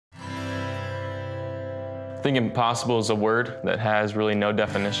I think impossible is a word that has really no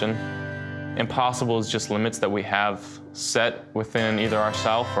definition. Impossible is just limits that we have set within either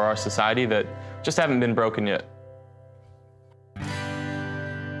ourselves or our society that just haven't been broken yet.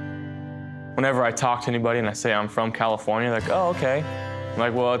 Whenever I talk to anybody and I say I'm from California, they're like, oh, okay. I'm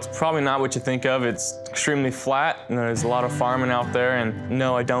like, well, it's probably not what you think of. It's extremely flat, and there's a lot of farming out there, and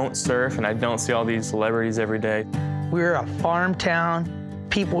no, I don't surf, and I don't see all these celebrities every day. We're a farm town.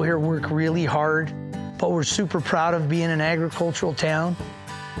 People here work really hard, but we're super proud of being an agricultural town.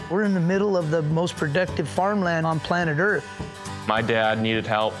 We're in the middle of the most productive farmland on planet Earth. My dad needed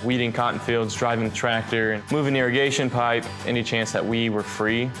help weeding cotton fields, driving the tractor, and moving irrigation pipe. Any chance that we were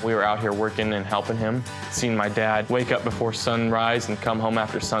free, we were out here working and helping him. Seeing my dad wake up before sunrise and come home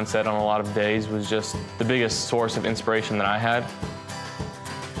after sunset on a lot of days was just the biggest source of inspiration that I had.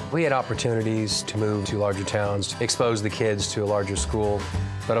 We had opportunities to move to larger towns, expose the kids to a larger school,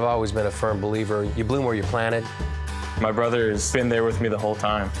 but I've always been a firm believer, you bloom where you're planted. My brother has been there with me the whole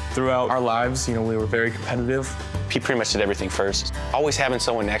time. Throughout our lives, you know, we were very competitive. He pretty much did everything first. Always having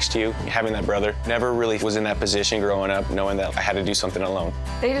someone next to you, having that brother. Never really was in that position growing up, knowing that I had to do something alone.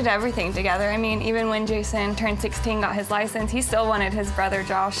 They did everything together. I mean, even when Jason turned 16, got his license, he still wanted his brother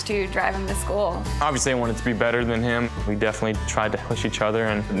Josh to drive him to school. Obviously, I wanted to be better than him. We definitely tried to push each other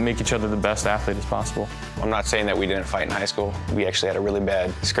and make each other the best athlete as possible. I'm not saying that we didn't fight in high school. We actually had a really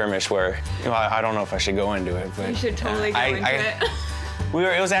bad skirmish where, you know, I don't know if I should go into it, but you should totally go into it.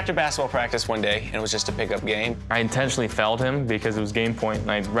 It was after basketball practice one day, and it was just a pickup game. I intentionally fouled him because it was game point,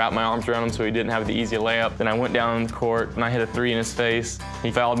 and I wrapped my arms around him so he didn't have the easy layup. Then I went down the court, and I hit a three in his face. He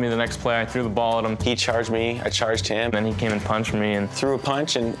fouled me the next play. I threw the ball at him. He charged me, I charged him. Then he came and punched me. And threw a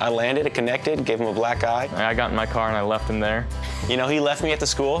punch, and I landed, it connected, gave him a black eye. I got in my car, and I left him there. You know, he left me at the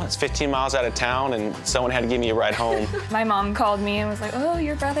school. It's 15 miles out of town, and someone had to give me a ride home. My mom called me and was like, oh,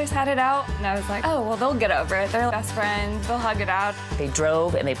 your brothers had it out. And I was like, oh, well, they'll get over it. They're best friends. They'll hug it out. They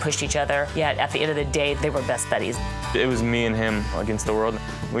drove and they pushed each other, yet at the end of the day, they were best buddies. It was me and him against the world.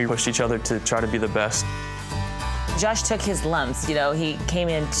 We pushed each other to try to be the best. Josh took his lumps. You know, he came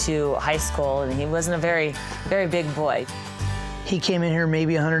into high school and he wasn't a very big boy. He came in here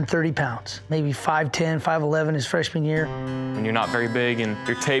maybe 130 pounds, maybe 5'10", 5'11" his freshman year. When you're not very big and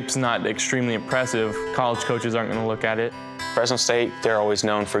your tape's not extremely impressive, college coaches aren't going to look at it. Fresno State, they're always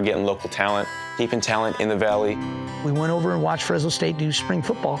known for getting local talent, keeping talent in the Valley. We went over and watched Fresno State do spring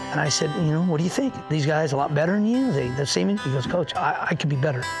football, and I said, you know, what do you think? These guys a lot better than you? They see me? He goes, Coach, I could be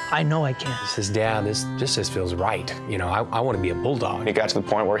better. I know I can. He says, Dad, this just feels right. You know, I want to be a Bulldog. It got to the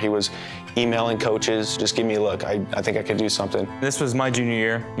point where he was emailing coaches, just give me a look. I think I could do something. This was my junior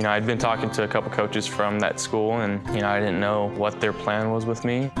year. You know, I'd been talking to a couple coaches from that school, and, you know, I didn't know what their plan was with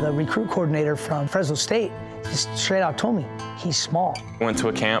me. The recruit coordinator from Fresno State just straight out told me, he's small. I went to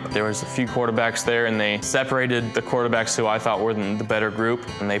a camp. There was a few quarterbacks there, and they separated the quarterbacks who I thought were the better group,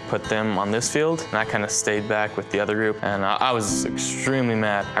 and they put them on this field, and I kind of stayed back with the other group, and I was extremely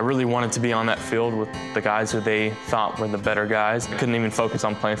mad. I really wanted to be on that field with the guys who they thought were the better guys. I couldn't even focus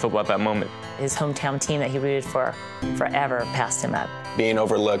on playing football at that moment. His hometown team that he rooted for forever passed him up. Being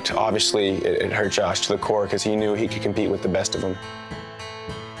overlooked, obviously, it hurt Josh to the core because he knew he could compete with the best of them.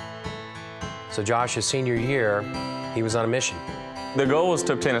 So Josh's senior year, he was on a mission. The goal was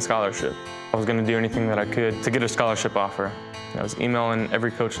to obtain a scholarship. I was going to do anything that I could to get a scholarship offer. I was emailing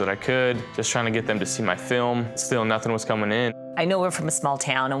every coach that I could, just trying to get them to see my film. Still, nothing was coming in. I know we're from a small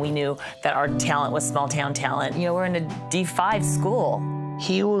town, and we knew that our talent was small town talent. You know, we're in a D5 school.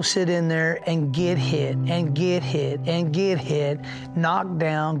 He will sit in there and get hit, and get hit, and get hit, knock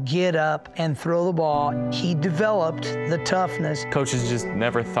down, get up, and throw the ball. He developed the toughness. Coaches just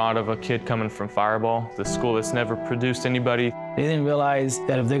never thought of a kid coming from Fireball, the school that's never produced anybody. They didn't realize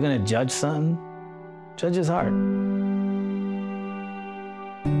that if they're going to judge something, judge his heart.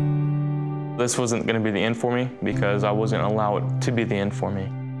 This wasn't going to be the end for me because I wasn't going to allow it to be the end for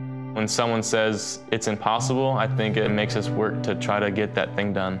me. When someone says it's impossible, I think it makes us work to try to get that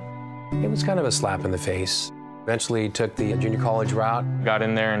thing done. It was kind of a slap in the face. Eventually took the junior college route. Got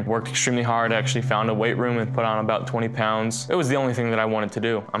in there and worked extremely hard. I actually found a weight room and put on about 20 pounds. It was the only thing that I wanted to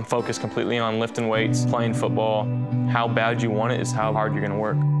do. I'm focused completely on lifting weights, playing football. How bad you want it is how hard you're going to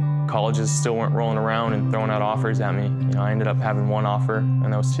work. Colleges still weren't rolling around and throwing out offers at me. You know, I ended up having one offer,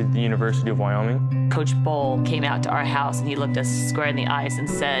 and that was to the University of Wyoming. Coach Bowl came out to our house, and he looked us square in the eyes and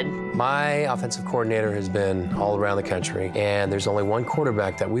said, My offensive coordinator has been all around the country, and there's only one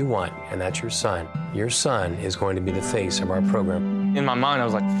quarterback that we want, and that's your son. Your son is going to be the face of our program. In my mind, I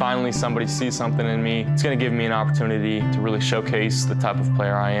was like, finally somebody sees something in me. It's going to give me an opportunity to really showcase the type of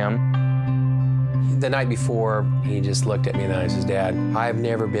player I am. The night before, he just looked at me and I says, Dad, I've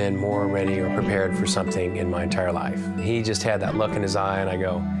never been more ready or prepared for something in my entire life. He just had that look in his eye, and I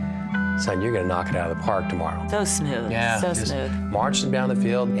go, son, you're going to knock it out of the park tomorrow. So smooth, so smooth. Marched him down the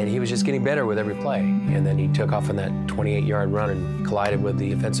field, and he was just getting better with every play. And then he took off on that 28-yard run and collided with the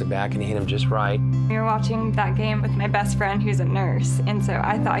defensive back, and he hit him just right. We were watching that game with my best friend who's a nurse, and so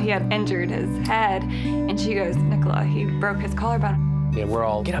I thought he had injured his head, and she goes, Nicola, he broke his collarbone. And we're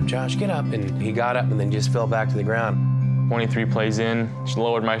all, get up, Josh, get up. And he got up and then just fell back to the ground. 23 plays in, she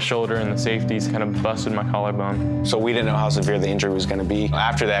lowered my shoulder and the safeties kind of busted my collarbone. So we didn't know how severe the injury was going to be.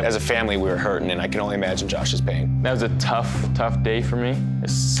 After that, as a family, we were hurting, and I can only imagine Josh's pain. That was a tough day for me.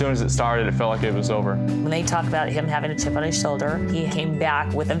 As soon as it started, it felt like it was over. When they talk about him having a chip on his shoulder, he came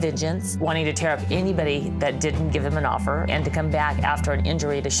back with a vengeance, wanting to tear up anybody that didn't give him an offer, and to come back after an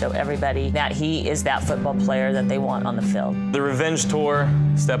injury to show everybody that he is that football player that they want on the field. The revenge tour,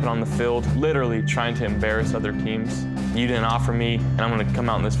 stepping on the field, literally trying to embarrass other teams. You didn't offer me, and I'm going to come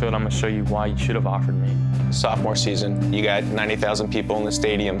out in this field. I'm going to show you why you should have offered me. Sophomore season, you got 90,000 people in the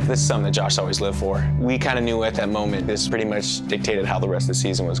stadium. This is something that Josh always lived for. We kind of knew at that moment this pretty much dictated how the rest of the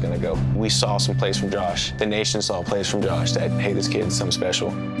season was going to go. We saw some plays from Josh. The nation saw plays from Josh that, hey, this kid's something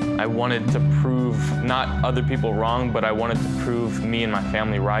special. I wanted to prove not other people wrong, but I wanted to prove me and my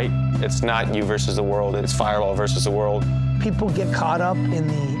family right. It's not you versus the world. It's Fireball versus the world. People get caught up in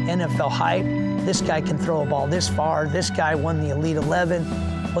the NFL hype. This guy can throw a ball this far. This guy won the Elite 11.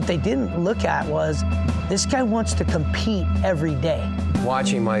 What they didn't look at was this guy wants to compete every day.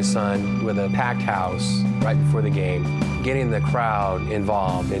 Watching my son with a packed house right before the game, getting the crowd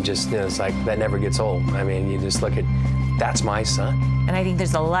involved, and just, it's like that never gets old. I mean, you just look at, that's my son. And I think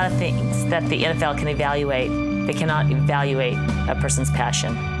there's a lot of things that the NFL can evaluate. They cannot evaluate a person's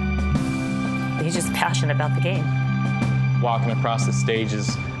passion. He's just passionate about the game. Walking across the stage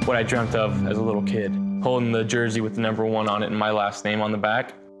is what I dreamt of as a little kid. Holding the jersey with the number 1 on it and my last name on the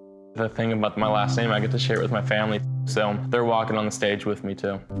back. The thing about my last name, I get to share it with my family, so they're walking on the stage with me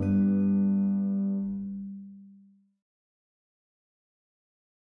too.